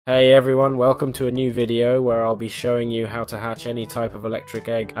Hey everyone, welcome to a new video where I'll be showing you how to hatch any type of electric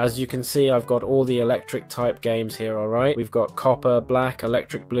egg. As you can see, I've got all the electric type games here, alright? We've got copper, black,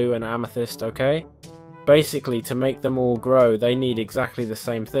 electric blue, and amethyst, okay? Basically, to make them all grow, they need exactly the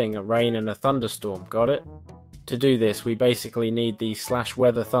same thing, a rain and a thunderstorm, got it? To do this, we basically need the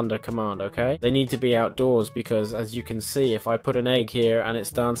 /weather thunder command, okay? They need to be outdoors because, as you can see, if I put an egg here and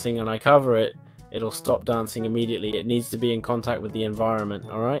it's dancing and I cover it, it'll stop dancing immediately. It needs to be in contact with the environment,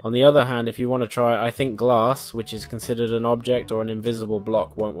 alright? On the other hand, if you want to try, I think glass, which is considered an object or an invisible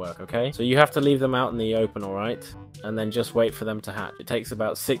block, won't work, okay? So you have to leave them out in the open, alright? And then just wait for them to hatch. It takes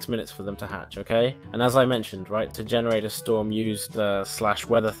about 6 minutes for them to hatch, okay? And as I mentioned, right, to generate a storm, use the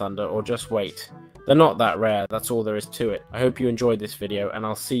 /weather thunder or just wait. They're not that rare, that's all there is to it. I hope you enjoyed this video, and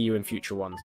I'll see you in future ones.